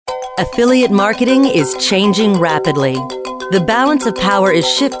Affiliate marketing is changing rapidly. The balance of power is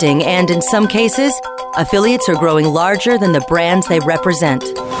shifting, and in some cases, affiliates are growing larger than the brands they represent.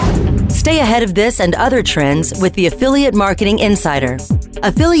 Stay ahead of this and other trends with the Affiliate Marketing Insider.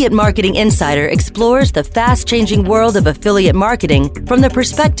 Affiliate Marketing Insider explores the fast-changing world of affiliate marketing from the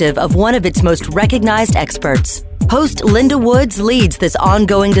perspective of one of its most recognized experts. Host Linda Woods leads this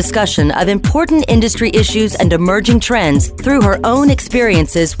ongoing discussion of important industry issues and emerging trends through her own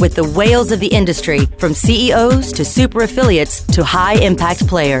experiences with the whales of the industry, from CEOs to super affiliates to high-impact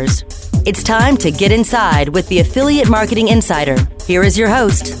players. It's time to get inside with the Affiliate Marketing Insider. Here is your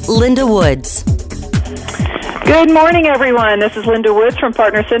host, Linda Woods. Good morning, everyone. This is Linda Woods from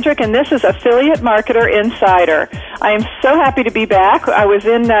Partner-Centric, and this is Affiliate Marketer Insider. I am so happy to be back. I was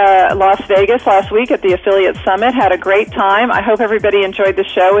in Las Vegas last week at the Affiliate Summit, had a great time. I hope everybody enjoyed the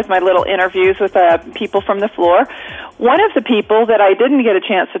show with my little interviews with people from the floor. One of the people that I didn't get a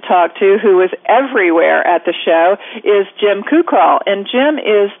chance to talk to, who was everywhere at the show, is Jim Kukral. And Jim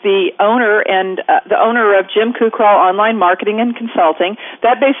is the owner of Jim Kukral Online Marketing and Consulting.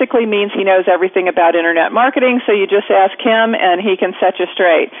 That basically means he knows everything about internet marketing, so you just ask him and he can set you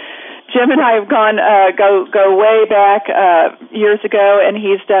straight. Jim and I have go way back years ago, and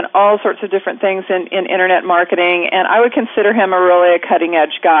he's done all sorts of different things in internet marketing, and I would consider him really a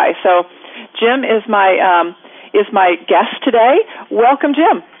cutting-edge guy. So Jim is my guest today. Welcome,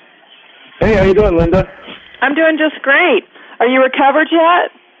 Jim. Hey, how you doing, Linda? I'm doing just great. Are you recovered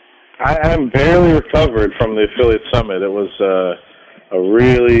yet? I'm barely recovered from the Affiliate Summit. It was a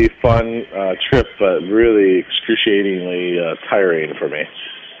really fun trip, but really excruciatingly tiring for me.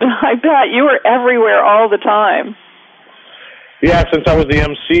 I bet. You were everywhere all the time. Yeah, since I was the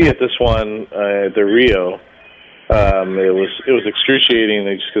MC at this one, the Rio, it was excruciating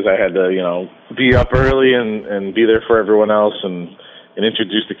just because I had to, be up early and be there for everyone else and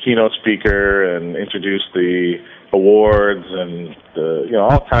introduce the keynote speaker and introduce the awards and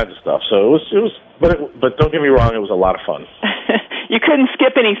all kinds of stuff. So it was, but don't get me wrong, it was a lot of fun. You couldn't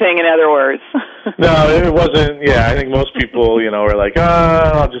skip anything, in other words. No, it wasn't. Yeah, I think most people, are like,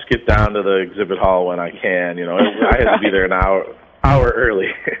 I'll just get down to the exhibit hall when I can. I had to be there an hour early.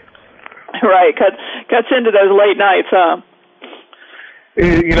 Right, cuts into those late nights, huh?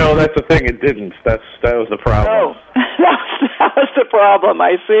 That's the thing. It didn't. That was the problem. Oh, that was the problem.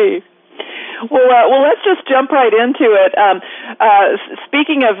 I see. Well, let's just jump right into it.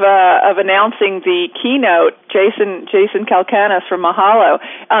 Speaking of announcing the keynote, Jason Calacanis from Mahalo,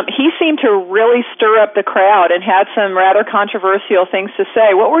 he seemed to really stir up the crowd and had some rather controversial things to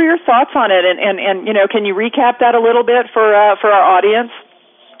say. What were your thoughts on it? And can you recap that a little bit for our audience?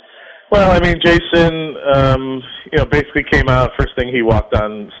 Well, Jason, basically came out, first thing he walked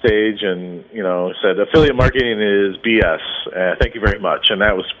on stage and, said, affiliate marketing is BS. Thank you very much. And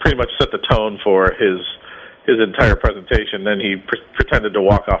that was pretty much set the tone for his entire presentation. Then he pretended to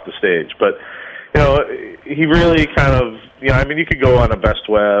walk off the stage. But, he really kind of, you could go on a Best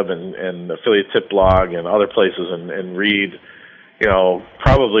Web and Affiliate Tip blog and other places and read,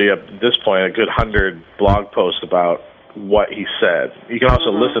 probably at this point a good 100 blog posts about what he said. You can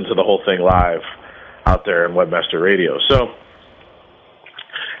also listen to the whole thing live out there on Webmaster Radio. So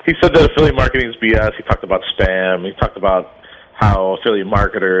he said that affiliate marketing is BS. He talked about spam. He talked about how affiliate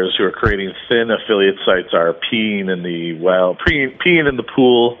marketers who are creating thin affiliate sites are peeing in the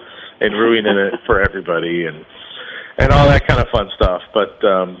pool and ruining it for everybody and all that kind of fun stuff.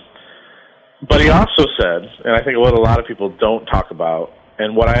 But he also said, and I think what a lot of people don't talk about,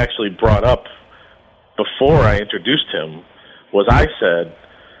 and what I actually brought up before I introduced him, was I said,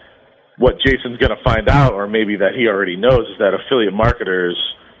 what Jason's going to find out, or maybe that he already knows, is that affiliate marketers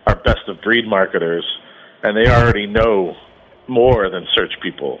are best-of-breed marketers, and they already know more than search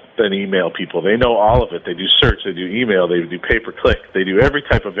people, than email people. They know all of it. They do search, they do email, they do pay-per-click, they do every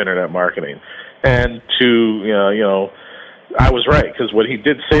type of internet marketing. And I was right, because when he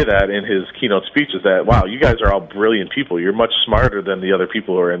did say that in his keynote speech is that, wow, you guys are all brilliant people. You're much smarter than the other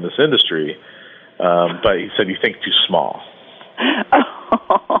people who are in this industry. But he said you think too small.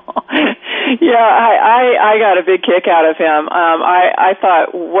 Yeah, I got a big kick out of him. I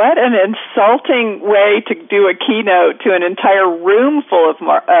thought, what an insulting way to do a keynote to an entire room full of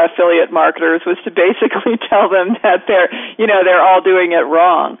affiliate marketers, was to basically tell them that they're all doing it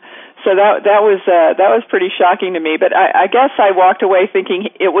wrong. So that was pretty shocking to me. But I guess I walked away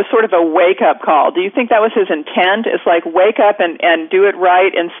thinking it was sort of a wake-up call. Do you think that was his intent? It's like, wake up and do it right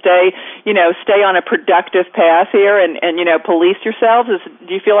and stay on a productive path here and police yourselves?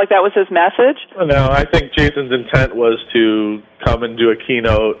 Do you feel like that was his message? No, I think Jason's intent was to come and do a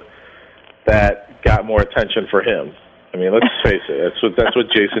keynote that got more attention for him. I mean, let's face it. That's what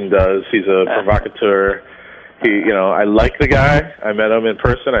Jason does. He's a provocateur. I like the guy. I met him in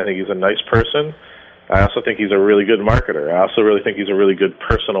person. I think he's a nice person. I also think he's a really good marketer. I also really think he's a really good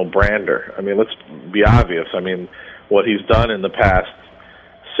personal brander. I mean, let's be obvious. I mean, what he's done in the past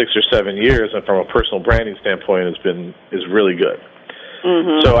 6 or 7 years, and from a personal branding standpoint, is really good.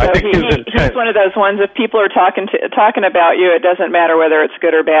 Mm-hmm. So I think his intent. He's one of those ones. If people are talking about you, it doesn't matter whether it's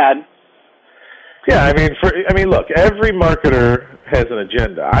good or bad. Yeah, I mean, look, every marketer has an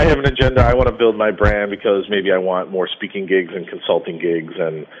agenda. I have an agenda. I want to build my brand because maybe I want more speaking gigs and consulting gigs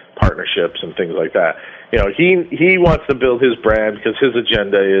and partnerships and things like that. He wants to build his brand because his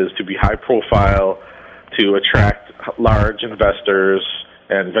agenda is to be high profile, to attract large investors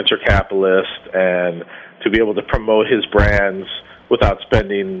and venture capitalists, and to be able to promote his brands without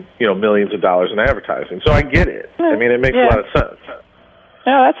spending, millions of dollars in advertising. So I get it. I mean, it makes a lot of sense.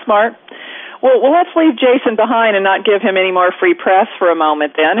 Yeah, that's smart. Well, let's leave Jason behind and not give him any more free press for a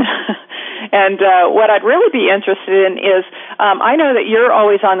moment then. And what I'd really be interested in is, I know that you're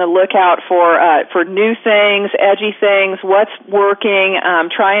always on the lookout for new things, edgy things, what's working,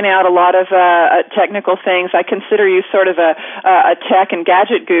 trying out a lot of technical things. I consider you sort of a tech and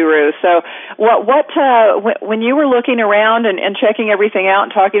gadget guru. So when you were looking around and checking everything out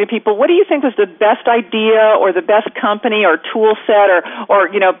and talking to people, what do you think was the best idea or the best company or tool set or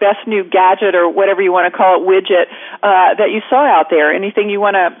best new gadget or whatever you want to call it, widget, that you saw out there? Anything you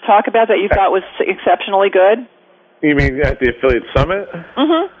want to talk about that you thought was exceptionally good? You mean at the Affiliate Summit?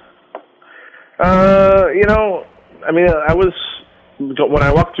 Mm-hmm. When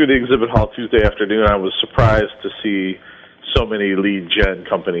I walked through the exhibit hall Tuesday afternoon, I was surprised to see so many lead gen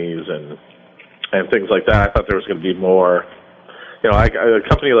companies and things like that. I thought there was going to be more. A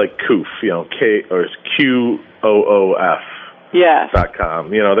company like Qoof, QOOF. Yes. .com.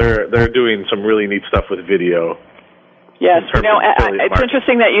 They're doing some really neat stuff with video. Yes, it's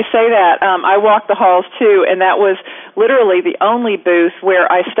interesting that you say that. I walked the halls too, and that was literally the only booth where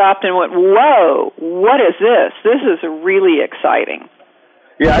I stopped and went, "Whoa, what is this? This is really exciting."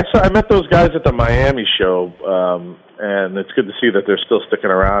 Yeah, I met those guys at the Miami show, and it's good to see that they're still sticking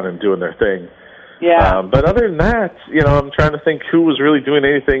around and doing their thing. Yeah. But other than that, I'm trying to think who was really doing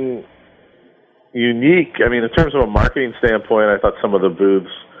anything unique. I mean, in terms of a marketing standpoint, I thought some of the booths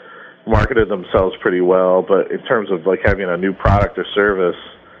marketed themselves pretty well, but in terms of having a new product or service,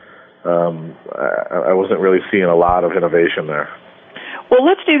 I wasn't really seeing a lot of innovation there. Well,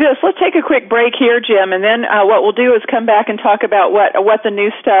 let's do this. Let's take a quick break here, Jim, and then what we'll do is come back and talk about what the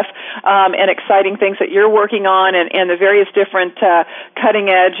new stuff and exciting things that you're working on and the various different cutting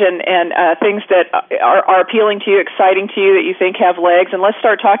edge and things that are appealing to you, exciting to you, that you think have legs. And let's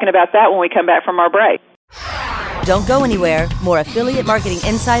start talking about that when we come back from our break. Don't go anywhere. More Affiliate Marketing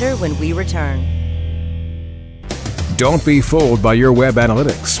Insider when we return. Don't be fooled by your web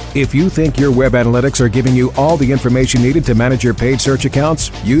analytics. If you think your web analytics are giving you all the information needed to manage your paid search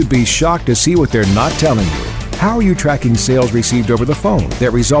accounts, you'd be shocked to see what they're not telling you. How are you tracking sales received over the phone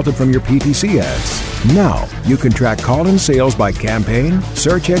that resulted from your PPC ads? Now, you can track call-in sales by campaign,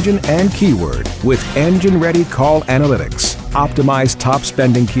 search engine, and keyword with Engine Ready Call Analytics. Optimize top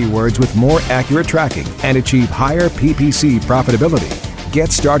spending keywords with more accurate tracking and achieve higher PPC profitability.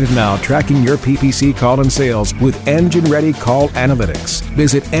 Get started now tracking your PPC call-in sales with Engine Ready Call Analytics.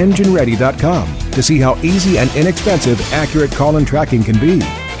 Visit EngineReady.com to see how easy and inexpensive accurate call-in tracking can be.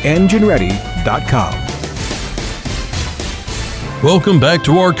 EngineReady.com. Welcome back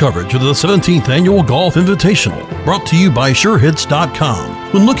to our coverage of the 17th Annual Golf Invitational, brought to you by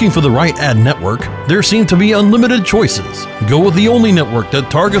SureHits.com. When looking for the right ad network, there seem to be unlimited choices. Go with the only network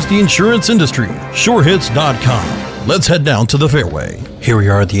that targets the insurance industry, SureHits.com. Let's head down to the fairway. Here we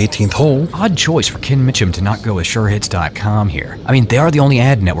are at the 18th hole. Odd choice for Ken Mitchum to not go with SureHits.com here. I mean, they are the only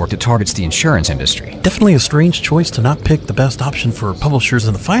ad network that targets the insurance industry. Definitely a strange choice to not pick the best option for publishers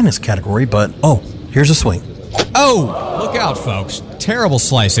in the finest category, but here's a swing. Oh, look out, folks. Terrible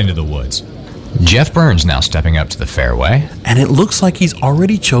slice into the woods. Jeff Burns now stepping up to the fairway. And it looks like he's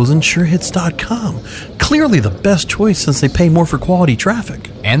already chosen SureHits.com. Clearly the best choice since they pay more for quality traffic.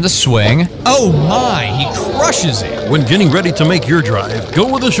 And the swing. Oh my, he crushes it. When getting ready to make your drive,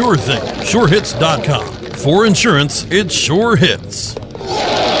 go with a sure thing. SureHits.com. For insurance, it sure hits.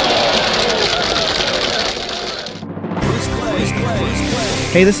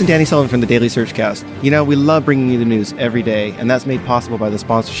 Hey, this is Danny Sullivan from the Daily Searchcast. You know, we love bringing you the news every day, and that's made possible by the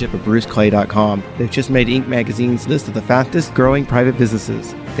sponsorship of BruceClay.com. They've just made Inc. magazine's list of the fastest growing private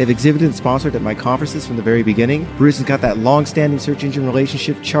businesses. They've exhibited and sponsored at my conferences from the very beginning. Bruce has got that long-standing search engine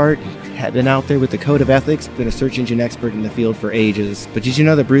relationship chart, had been out there with the code of ethics, been a search engine expert in the field for ages. But did you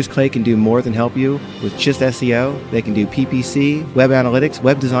know that Bruce Clay can do more than help you with just SEO? They can do PPC, web analytics,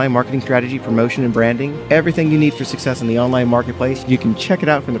 web design, marketing strategy, promotion, and branding. Everything you need for success in the online marketplace, you can check it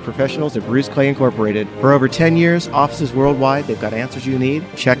out from the professionals at Bruce Clay Incorporated. For over 10 years, offices worldwide, they've got answers you need.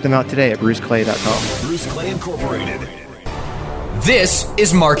 Check them out today at BruceClay.com. Bruce Clay Incorporated. This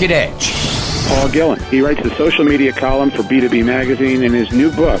is Market Edge. Paul Gillen. He writes the social media column for B2B Magazine in his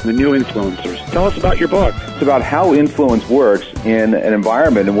new book, The New Influencers. Tell us about your book. It's about how influence works in an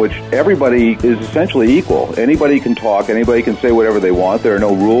environment in which everybody is essentially equal. Anybody can talk, anybody can say whatever they want. There are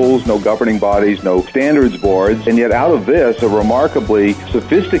no rules, no governing bodies, no standards boards, and yet out of this, a remarkably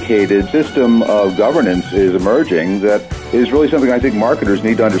sophisticated system of governance is emerging that is really something I think marketers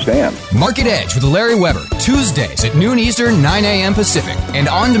need to understand. Market Edge with Larry Weber, Tuesdays at noon Eastern, 9 a.m. Pacific, and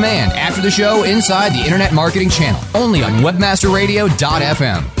on demand after the show inside the Internet Marketing Channel, only on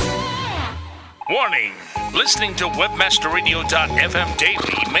WebmasterRadio.fm. Warning! Listening to WebmasterRadio.fm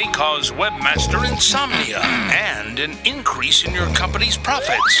daily may cause webmaster insomnia and an increase in your company's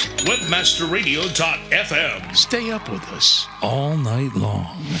profits. WebmasterRadio.fm. Stay up with us all night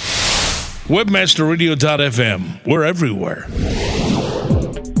long. WebmasterRadio.fm. We're everywhere.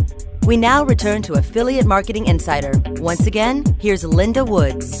 We now return to Affiliate Marketing Insider. Once again, here's Linda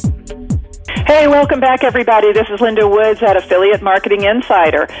Woods. Hey, welcome back, everybody. This is Linda Woods at Affiliate Marketing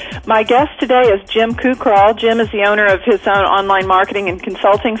Insider. My guest today is Jim Kukral. Jim is the owner of his own online marketing and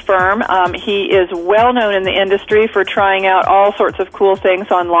consulting firm. He is well known in the industry for trying out all sorts of cool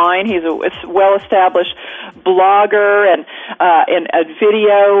things online. He's a well-established blogger and a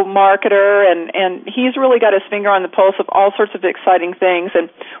video marketer, and he's really got his finger on the pulse of all sorts of exciting things. And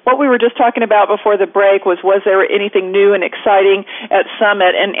what we were just talking about before the break was there anything new and exciting at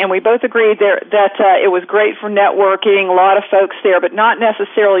Summit? And we both agreed that it was great for networking, a lot of folks there, but not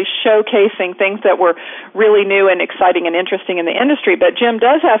necessarily showcasing things that were really new and exciting and interesting in the industry. But Jim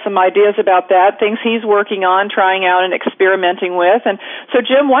does have some ideas about that, things he's working on, trying out and experimenting with. And so,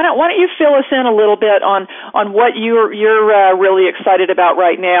 Jim, why don't you fill us in a little bit on what you're really excited about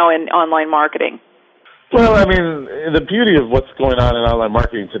right now in online marketing? Well, I mean, the beauty of what's going on in online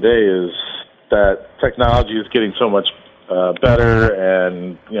marketing today is that technology is getting so much better,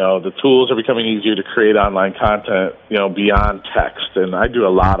 and the tools are becoming easier to create online content, beyond text. And I do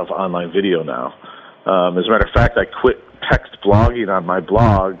a lot of online video now. As a matter of fact, I quit text blogging on my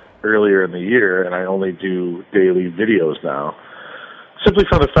blog earlier in the year, and I only do daily videos now, simply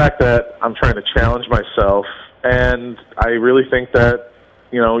from the fact that I'm trying to challenge myself, and I really think that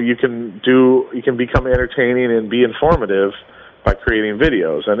you can become entertaining and be informative by creating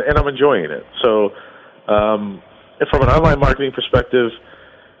videos, and I'm enjoying it. So from an online marketing perspective,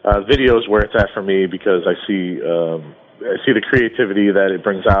 video is where it's at for me, because I see the creativity that it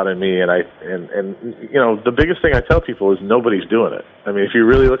brings out in me, and the biggest thing I tell people is nobody's doing it. I mean, if you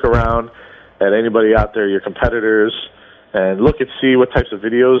really look around at anybody out there, your competitors, and look and see what types of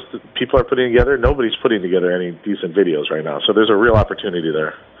videos that people are putting together, nobody's putting together any decent videos right now. So there's a real opportunity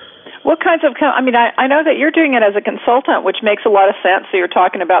there. What kinds of, I know that you're doing it as a consultant, which makes a lot of sense. So you're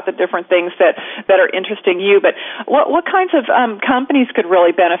talking about the different things that are interesting you. But what kinds of companies could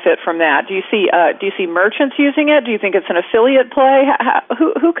really benefit from that? Do you see merchants using it? Do you think it's an affiliate play?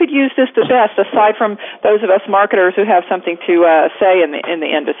 Who could use this the best, aside from those of us marketers who have something to say in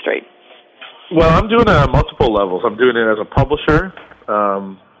the industry? Well, I'm doing it on multiple levels. I'm doing it as a publisher.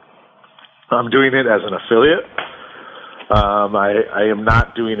 I'm doing it as an affiliate. I am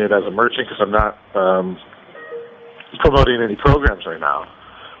not doing it as a merchant because I'm not promoting any programs right now.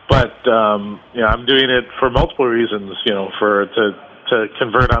 But I'm doing it for multiple reasons. To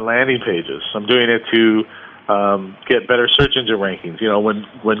convert on landing pages. I'm doing it to get better search engine rankings.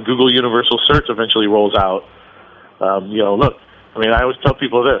 When Google Universal Search eventually rolls out, look. I always tell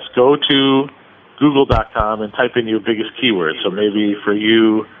people this: go to Google.com and type in your biggest keyword. So maybe for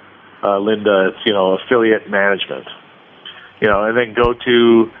you, Linda, it's affiliate management. And then go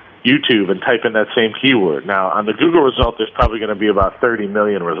to YouTube and type in that same keyword. Now, on the Google result, there's probably going to be about 30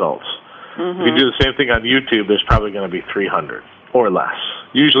 million results. Mm-hmm. If you do the same thing on YouTube, there's probably going to be 300 or less.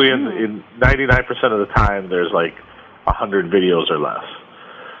 Usually in 99% of the time, there's like 100 videos or less.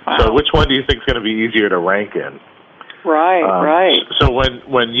 Wow. So which one do you think is going to be easier to rank in? Right. So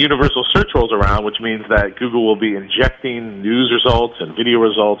when Universal Search rolls around, which means that Google will be injecting news results and video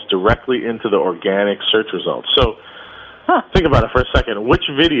results directly into the organic search results. So think about it for a second. Which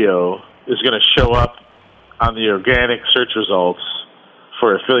video is going to show up on the organic search results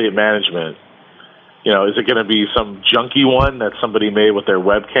for affiliate management? You know, is it going to be some junky one that somebody made with their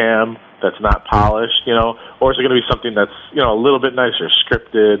webcam that's not polished, you know, or is it going to be something that's, you know, a little bit nicer,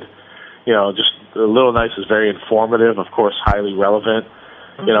 scripted, you know, just a little nice is very informative, of course, highly relevant,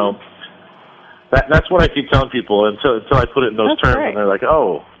 you know. That's what I keep telling people until I put it in those terms, and they're like,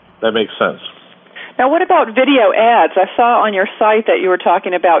 oh, that makes sense. Now, what about video ads? I saw on your site that you were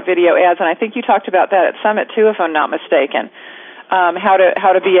talking about video ads, and I think you talked about that at Summit too, if I'm not mistaken. How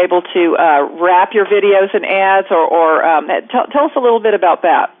to be able to wrap your videos in ads, or tell us a little bit about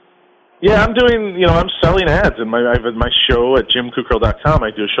that. Yeah, I'm selling ads in my show at JimKuckrell.com.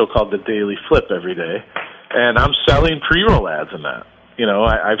 I do a show called The Daily Flip every day, and I'm selling pre-roll ads in that. You know,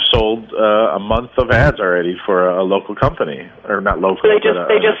 I've sold a month of ads already for a local company, or not local. They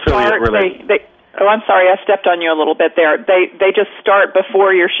just start. Oh, I'm sorry, I stepped on you a little bit there. They just start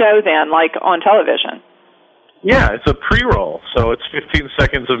before your show, then, like on television. Yeah, it's a pre-roll, so it's 15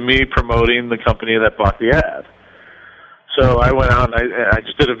 seconds of me promoting the company that bought the ad. So I went out and I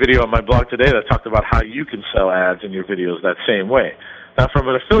just did a video on my blog today that talked about how you can sell ads in your videos that same way. Now, from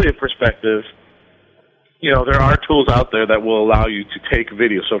an affiliate perspective, you know, there are tools out there that will allow you to take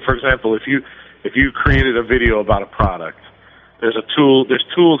video. So, for example, if you created a video about a product, there's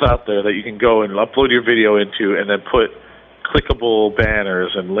tools out there that you can go and upload your video into and then put clickable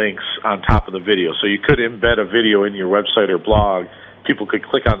banners and links on top of the video. So you could embed a video in your website or blog. People could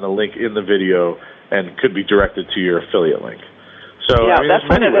click on the link in the video and could be directed to your affiliate link. So yeah, that's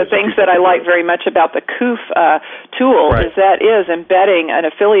one of the things that I like very much about the Koof tool, is that is embedding an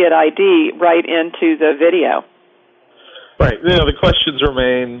affiliate ID right into the video. Right. You know, the questions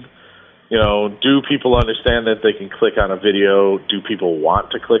remain, you know, do people understand that they can click on a video? Do people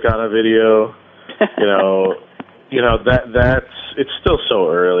want to click on a video? That's it's still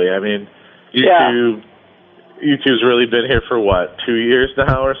so early. I mean, YouTube's really been here for what, 2 years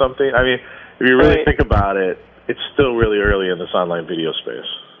now or something? I mean, if you really think about it, it's still really early in this online video space.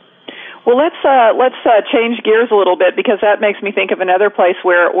 Well, let's change gears a little bit, because that makes me think of another place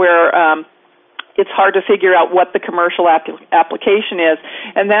where it's hard to figure out what the commercial application is,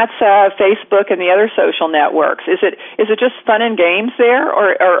 and that's Facebook and the other social networks. Is it just fun and games there,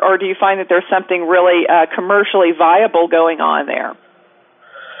 or do you find that there's something really commercially viable going on there?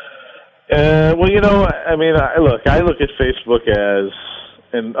 Well, you know, I mean, I look at Facebook as,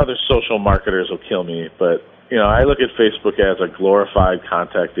 and other social marketers will kill me, but, you know, I look at Facebook as a glorified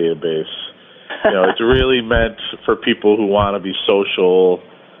contact database. You know, it's really meant for people who want to be social.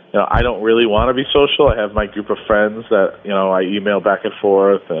 You know, I don't really want to be social. I have my group of friends that, you know, I email back and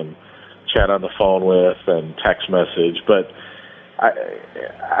forth and chat on the phone with and text message, but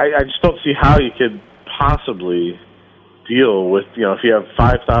I just don't see how you could possibly deal with, you know, if you have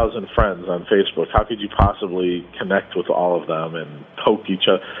 5,000 friends on Facebook, how could you possibly connect with all of them and poke each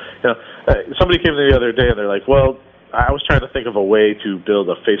other? You know, somebody came to me the other day and they're like, well, I was trying to think of a way to build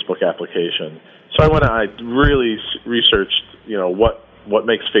a Facebook application. So I went and I really researched, you know, what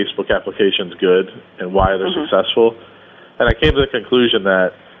makes Facebook applications good and why they're successful. And I came to the conclusion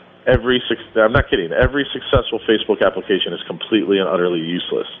that I'm not kidding, every successful Facebook application is completely and utterly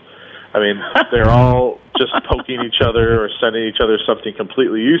useless. I mean, they're all just poking each other or sending each other something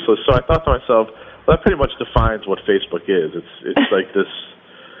completely useless. So I thought to myself, well, that pretty much defines what Facebook is. It's like this,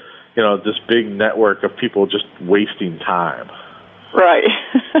 you know, this big network of people just wasting time. Right.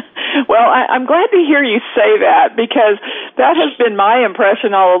 Well, I'm glad to hear you say that, because that has been my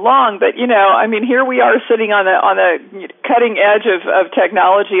impression all along. But, you know, I mean, here we are sitting on the cutting edge of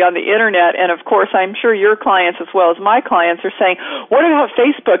technology on the Internet, and, of course, I'm sure your clients as well as my clients are saying, what about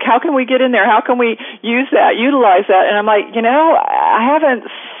Facebook? How can we get in there? How can we utilize that? And I'm like, you know, I haven't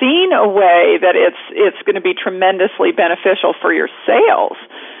seen a way that it's going to be tremendously beneficial for your sales.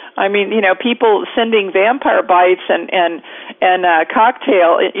 I mean, you know, people sending vampire bites and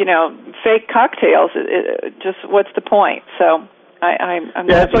cocktail, you know, fake cocktails. Just what's the point? So I'm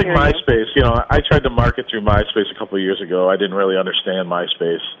it's like MySpace. You know, I tried to market through MySpace a couple of years ago. I didn't really understand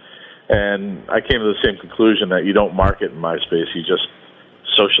MySpace, and I came to the same conclusion that you don't market in MySpace. You just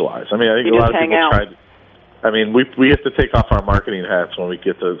socialize. I mean, I think a lot of people tried. I mean, we have to take off our marketing hats when we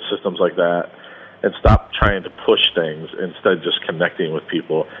get to systems like that, and stop trying to push things instead of just connecting with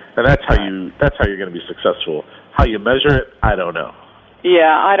people. And that's how you're going to be successful. How you measure it, I don't know.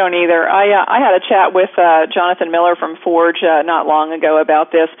 Yeah, I don't either. I had a chat with Jonathan Miller from Forge not long ago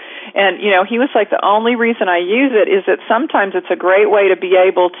about this, and you know, he was like, the only reason I use it is that sometimes it's a great way to be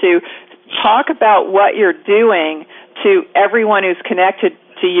able to talk about what you're doing to everyone who's connected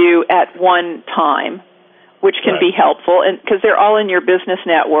to you at one time, which can be helpful, and because they're all in your business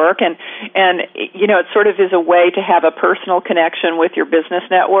network, and it sort of is a way to have a personal connection with your business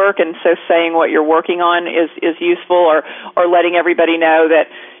network, and so saying what you're working on is useful, or letting everybody know that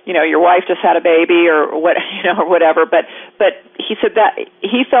your wife just had a baby or what or whatever. But he said that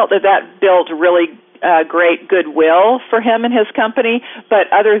he felt that built really great goodwill for him and his company, but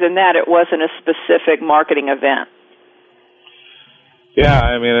other than that, it wasn't a specific marketing event. Yeah,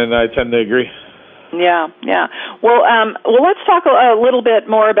 I mean, and I tend to agree. Yeah. Well, let's talk a little bit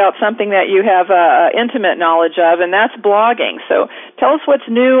more about something that you have intimate knowledge of, and that's blogging. So tell us what's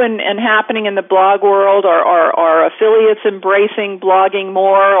new and happening in the blog world. Are affiliates embracing blogging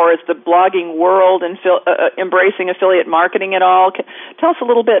more, or is the blogging world embracing affiliate marketing at all? Tell us a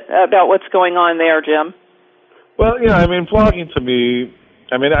little bit about what's going on there, Jim. Well, I mean, blogging to me,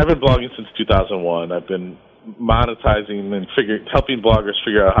 I've been blogging since 2001. I've been monetizing and helping bloggers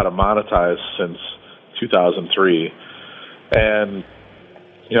figure out how to monetize since 2003, and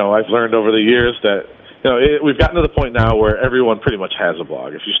I've learned over the years that we've gotten to the point now where everyone pretty much has a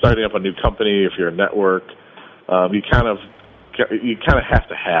blog. If you're starting up a new company, if you're a network, you kind of have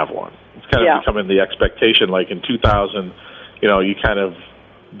to have one. It's kind of becoming the expectation. Like in 2000, it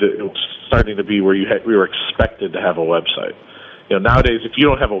was starting to be where we were expected to have a website. Nowadays, if you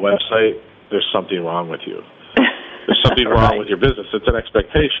don't have a website, there's something wrong with you. There's something wrong with your business. It's an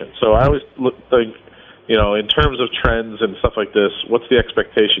expectation. So I always think, in terms of trends and stuff like this, what's the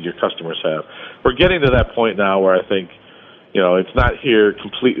expectation your customers have? We're getting to that point now where I think, it's not here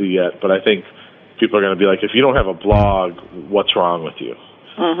completely yet, but I think people are going to be like, if you don't have a blog, what's wrong with you?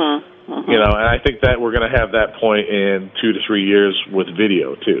 And I think that we're going to have that point in 2 to 3 years with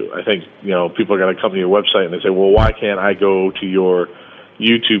video too. I think, people are going to come to your website and they say, well, why can't I go to your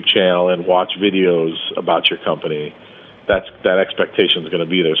YouTube channel and watch videos about your company? That expectation is going to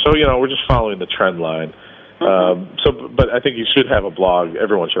be there. So, we're just following the trend line. But I think you should have a blog.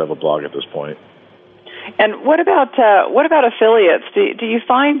 Everyone should have a blog at this point. And what about affiliates? Do you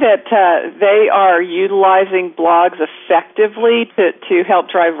find that they are utilizing blogs effectively to help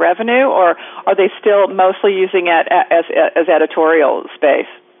drive revenue, or are they still mostly using it as editorial space?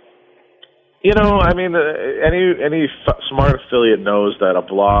 Any smart affiliate knows that a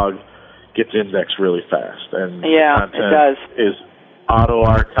blog gets indexed really fast, and content it does. Is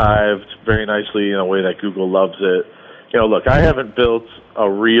auto-archived very nicely in a way that Google loves it. Look, I haven't built a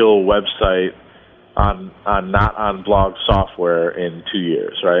real website not on blog software in 2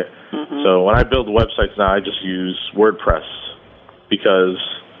 years, right? So when I build websites now, I just use WordPress because,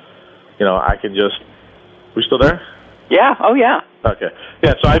 I can just. We still there? Yeah. Oh, yeah. Okay.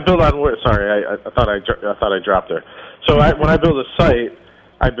 Yeah. So I build on Sorry, I thought I dropped there. So when I build a site,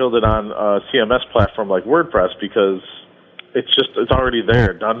 I build it on a CMS platform like WordPress because it's already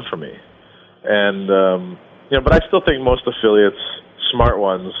there, done for me. And but I still think most affiliates, smart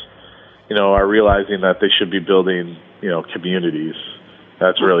ones, are realizing that they should be building, communities.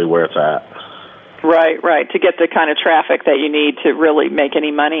 That's really where it's at. Right. To get the kind of traffic that you need to really make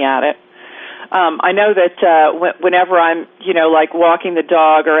any money at it. I know that whenever I'm, like walking the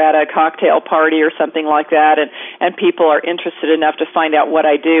dog or at a cocktail party or something like that, and people are interested enough to find out what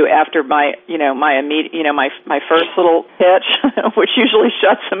I do after my first little pitch, which usually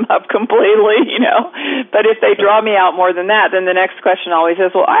shuts them up completely, But if they draw me out more than that, then the next question always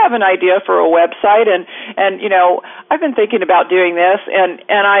is, well, I have an idea for a website, and I've been thinking about doing this, and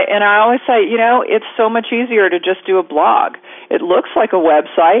I always say, it's so much easier to just do a blog. It looks like a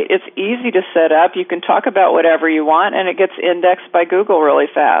website. It's easy to set up. You can talk about whatever you want, and it gets indexed by Google really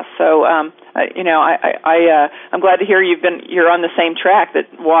fast. So, I'm glad to hear you're on the same track. That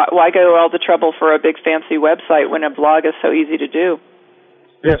why go all the trouble for a big fancy website when a blog is so easy to do?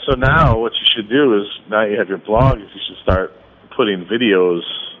 Yeah. So now, what you should do is, now you have your blog, you should start putting videos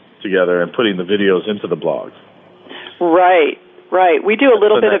together and putting the videos into the blog. Right. We do a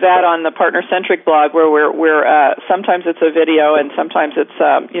little bit of that on the Partner-Centric blog, where we're sometimes it's a video and sometimes it's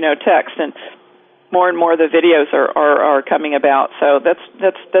text, and more the videos are coming about. So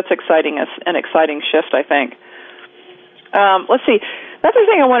that's exciting, an exciting shift, I think. Let's see. Another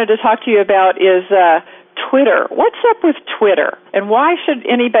thing I wanted to talk to you about is Twitter. What's up with Twitter, and why should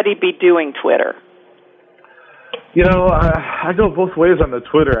anybody be doing Twitter? I go both ways on the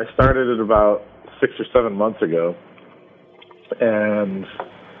Twitter. I started it about 6 or 7 months ago. And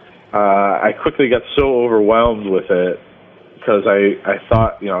I quickly got so overwhelmed with it because I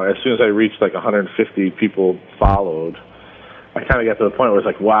thought, as soon as I reached like 150 people followed, I kind of got to the point where it's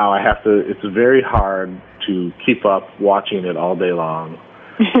like, wow, it's very hard to keep up watching it all day long,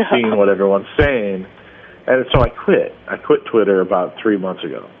 seeing what everyone's saying. And so I quit. I quit Twitter about 3 months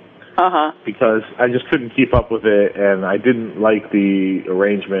ago. because I just couldn't keep up with it, and I didn't like the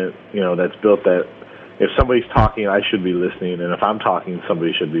arrangement, that's built that if somebody's talking, I should be listening, and if I'm talking,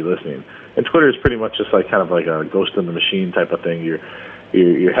 somebody should be listening. And Twitter is pretty much just like kind of like a ghost in the machine type of thing. You're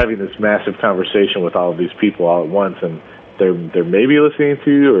having this massive conversation with all of these people all at once, and they're maybe listening to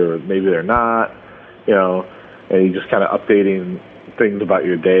you, or maybe they're not, and you're just kind of updating things about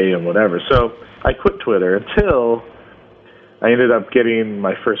your day and whatever. So I quit Twitter until I ended up getting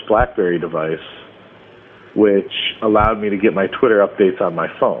my first BlackBerry device, which allowed me to get my Twitter updates on my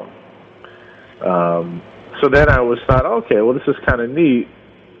phone. So then I thought, okay, well, this is kind of neat.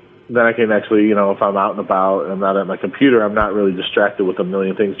 Then I can actually, if I'm out and about and I'm not at my computer, I'm not really distracted with a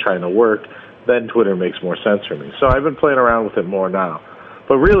million things trying to work, then Twitter makes more sense for me. So I've been playing around with it more now.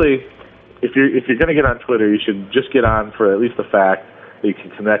 But really, if you're going to get on Twitter, you should just get on for at least the fact that you can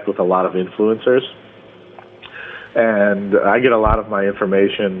connect with a lot of influencers. And I get a lot of my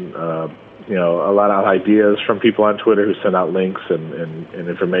information, a lot of ideas from people on Twitter who send out links and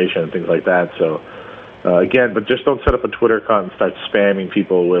information and things like that. So, again, but just don't set up a Twitter account and start spamming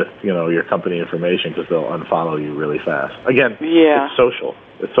people with, your company information, because they'll unfollow you really fast. Again, It's social.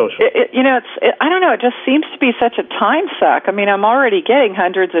 It's social. I don't know, it just seems to be such a time suck. I mean, I'm already getting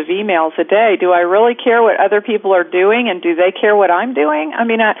hundreds of emails a day. Do I really care what other people are doing, and do they care what I'm doing? I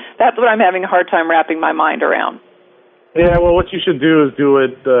mean, that's what I'm having a hard time wrapping my mind around. Yeah, well, what you should do is do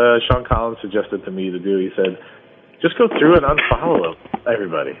what Sean Collins suggested to me to do. He said, just go through and unfollow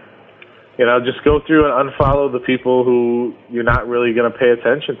everybody. Just go through and unfollow the people who you're not really going to pay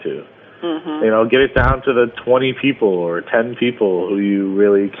attention to. Mm-hmm. Get it down to the 20 people or 10 people who you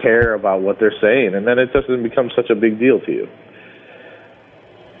really care about what they're saying, and then it doesn't become such a big deal to you.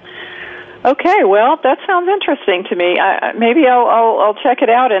 Okay, well, that sounds interesting to me. Maybe I'll check it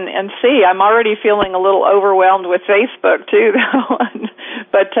out and see. I'm already feeling a little overwhelmed with Facebook too, though.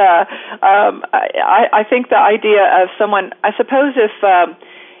 But I think the idea of someone, I suppose,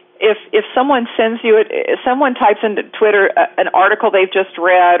 if someone sends you if someone types into Twitter an article they've just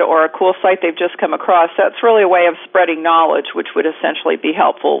read or a cool site they've just come across, that's really a way of spreading knowledge, which would essentially be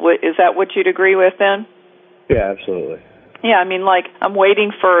helpful. Is that what you'd agree with then? Yeah, absolutely. Yeah, I mean, like, I'm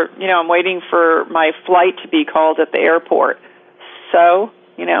waiting for my flight to be called at the airport. So,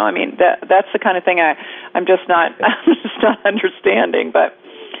 I mean, that's the kind of thing I'm just not understanding. But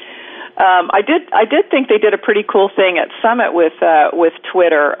I did think they did a pretty cool thing at Summit with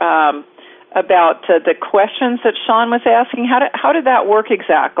Twitter about the questions that Sean was asking. How did that work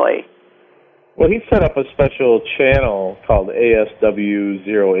exactly? Well, he set up a special channel called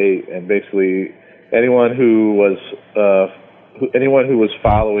ASW08, and basically anyone who was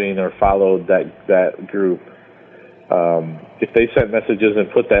following or followed that group, if they sent messages and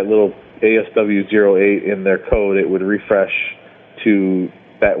put that little ASW08 in their code, it would refresh to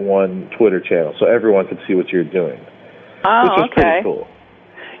that one Twitter channel, so everyone could see what you're doing. Oh, which was okay. Pretty cool.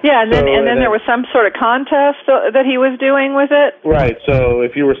 Yeah, and then there was some sort of contest that he was doing with it? Right, so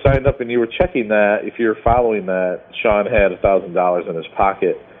if you were signed up and you were checking that, if you were following that, Sean had $1,000 in his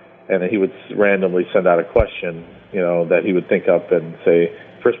pocket, and he would randomly send out a question, that he would think up and say,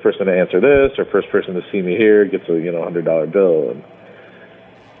 first person to answer this, or first person to see me here gets a, $100 bill. And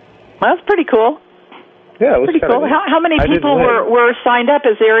well, that's pretty cool. Yeah, it was pretty cool. How many people were signed up?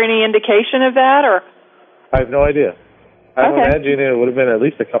 Is there any indication of that, or? I have no idea. I would imagine it would have been at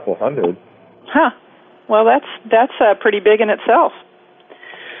least a couple hundred. Huh. Well, that's pretty big in itself.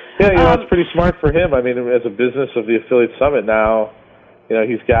 Yeah, it's pretty smart for him. I mean, as a business of the Affiliate Summit now,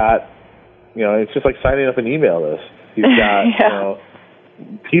 he's got, it's just like signing up an email list. He's got,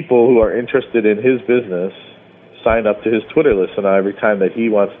 people who are interested in his business signed up to his Twitter list, and every time that he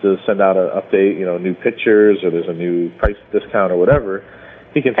wants to send out an update, new pictures or there's a new price discount or whatever,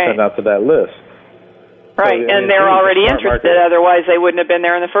 he can send out to that list. Right, so, and they're already interested, otherwise they wouldn't have been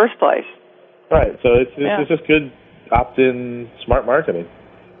there in the first place. Right, so it's just good opt-in smart marketing.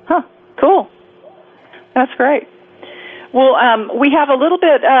 Huh, cool. That's great. Well, we have a little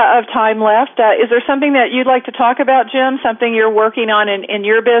bit of time left. Is there something that you'd like to talk about, Jim? Something you're working on in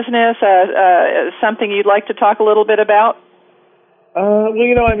your business? Something you'd like to talk a little bit about? Well,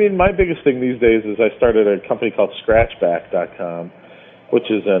 my biggest thing these days is I started a company called Scratchback.com,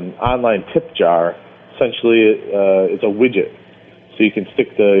 which is an online tip jar. Essentially, it's a widget. So you can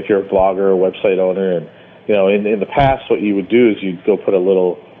stick if you're a blogger or website owner, and, in the past, what you would do is you'd go put a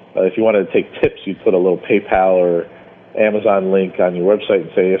little, if you wanted to take tips, you'd put a little PayPal or Amazon link on your website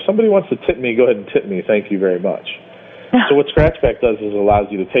and say, if somebody wants to tip me, go ahead and tip me. Thank you very much. So what Scratchback does is it allows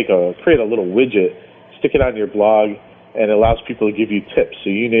you to create a little widget, stick it on your blog, and it allows people to give you tips. So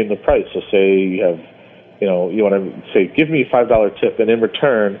you name the price. So say you have, you want to say, give me a $5 tip, and in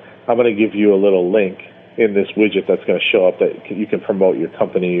return, I'm going to give you a little link in this widget that's going to show up that you can promote your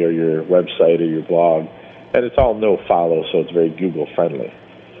company or your website or your blog. And it's all no-follow, so it's very Google-friendly.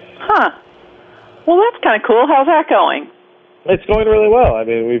 Huh. Well, that's kind of cool. How's that going? It's going really well. I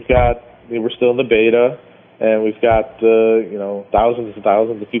mean, we're still in the beta, and we've got thousands and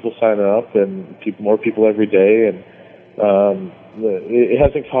thousands of people signing up, and more people every day. And it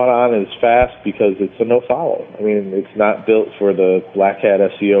hasn't caught on as fast because it's a no-follow. I mean, it's not built for the black hat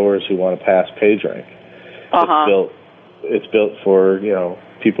SEOers who want to pass PageRank. It's built for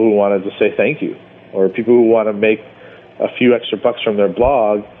people who wanted to say thank you, or people who want to make a few extra bucks from their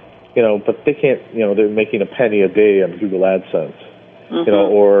blog, but they can't. They're making a penny a day on Google AdSense,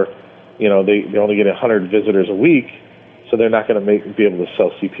 or they only get 100 visitors a week, so they're not going to be able to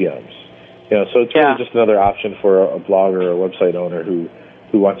sell CPMs. So it's really just another option for a blogger or a website owner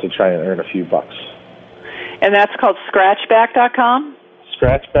who wants to try and earn a few bucks. And that's called Scratchback.com?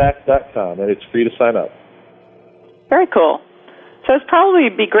 Scratchback.com, and it's free to sign up. Very cool. So it's probably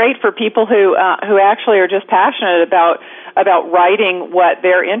be great for people who actually are just passionate about writing what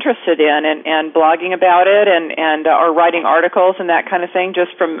they're interested in and blogging about it and or writing articles and that kind of thing,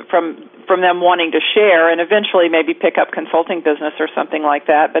 just from them wanting to share and eventually maybe pick up consulting business or something like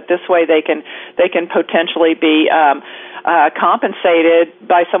that. But this way they can potentially be compensated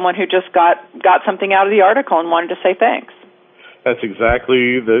by someone who just got something out of the article and wanted to say thanks. That's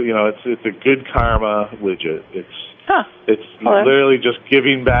exactly it's a good karma widget. It's literally just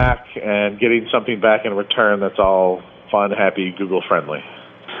giving back and getting something back in return that's all fun, happy, Google-friendly.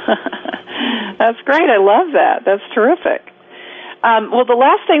 That's great. I love that. That's terrific. Well, the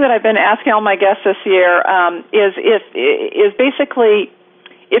last thing that I've been asking all my guests this year is basically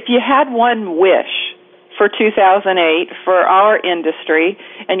if you had one wish for 2008 for our industry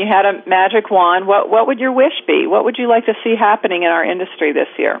and you had a magic wand, what would your wish be? What would you like to see happening in our industry this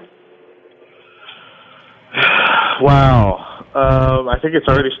year? Wow. I think it's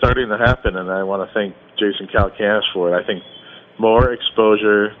already starting to happen, and I want to thank Jason Calacanis for it. I think more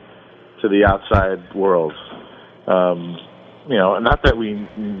exposure to the outside world. Not that we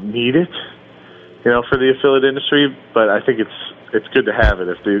need it, for the affiliate industry, but I think it's good to have it.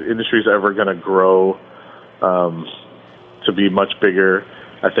 If the industry is ever going to grow to be much bigger,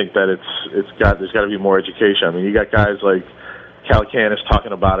 I think that there's got to be more education. I mean, you got guys like Calacanis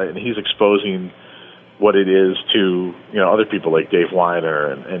talking about it, and he's exposing what it is to other people like Dave Weiner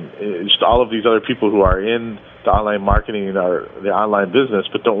and just all of these other people who are in the online marketing or the online business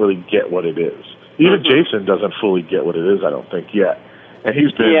but don't really get what it is. Even Jason doesn't fully get what it is, I don't think, yet. And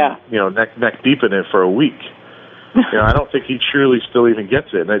he's been neck deep in it for a week. I don't think he truly still even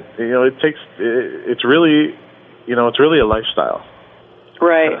gets it. And it's really a lifestyle.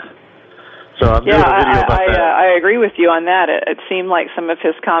 Right. So I'm doing a video about that. I agree with you on that. It seemed like some of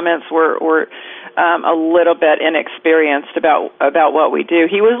his comments were a little bit inexperienced about what we do.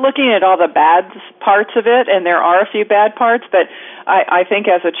 He was looking at all the bad parts of it, and there are a few bad parts, but I think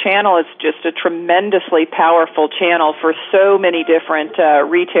as a channel, it's just a tremendously powerful channel for so many different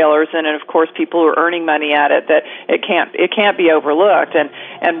retailers, and of course people who are earning money at it. That it can't be overlooked. And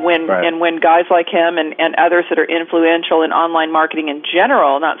when guys like him and others that are influential in online marketing in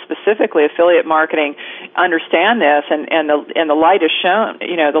general, not specifically affiliate marketing, understand this, and the light is shown.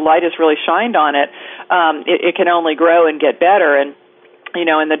 The light is really shined on it. It can only grow and get better, and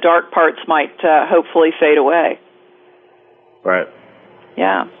and the dark parts might hopefully fade away. Right.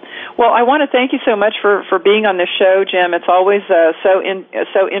 Yeah. Well, I want to thank you so much for being on this show, Jim. It's always so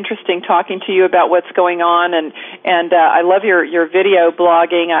interesting talking to you about what's going on, and I love your video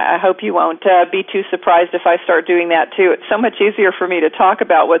blogging. I hope you won't be too surprised if I start doing that too. It's so much easier for me to talk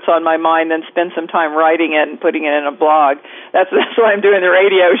about what's on my mind than spend some time writing it and putting it in a blog. That's why I'm doing the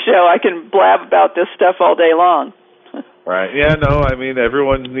radio show. I can blab about this stuff all day long. Right. Yeah, no, I mean,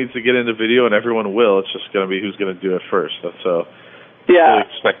 everyone needs to get into video, and everyone will. It's just going to be who's going to do it first. That's so. I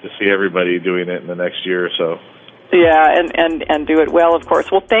expect to see everybody doing it in the next year or so. Yeah, and do it well, of course.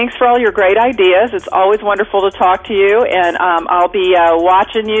 Well, thanks for all your great ideas. It's always wonderful to talk to you, and I'll be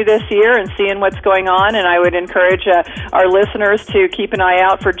watching you this year and seeing what's going on, and I would encourage our listeners to keep an eye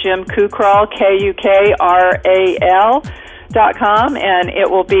out for Jim Kukral, KUKRAL.com, and it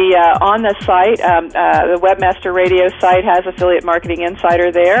will be on the site. The Webmaster Radio site has Affiliate Marketing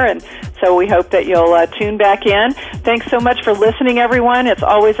Insider there, and so we hope that you'll tune back in. Thanks so much for listening, everyone. It's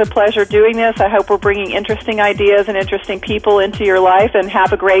always a pleasure doing this. I hope we're bringing interesting ideas and interesting people into your life, and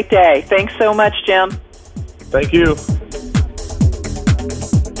have a great day. Thanks so much, Jim. Thank you.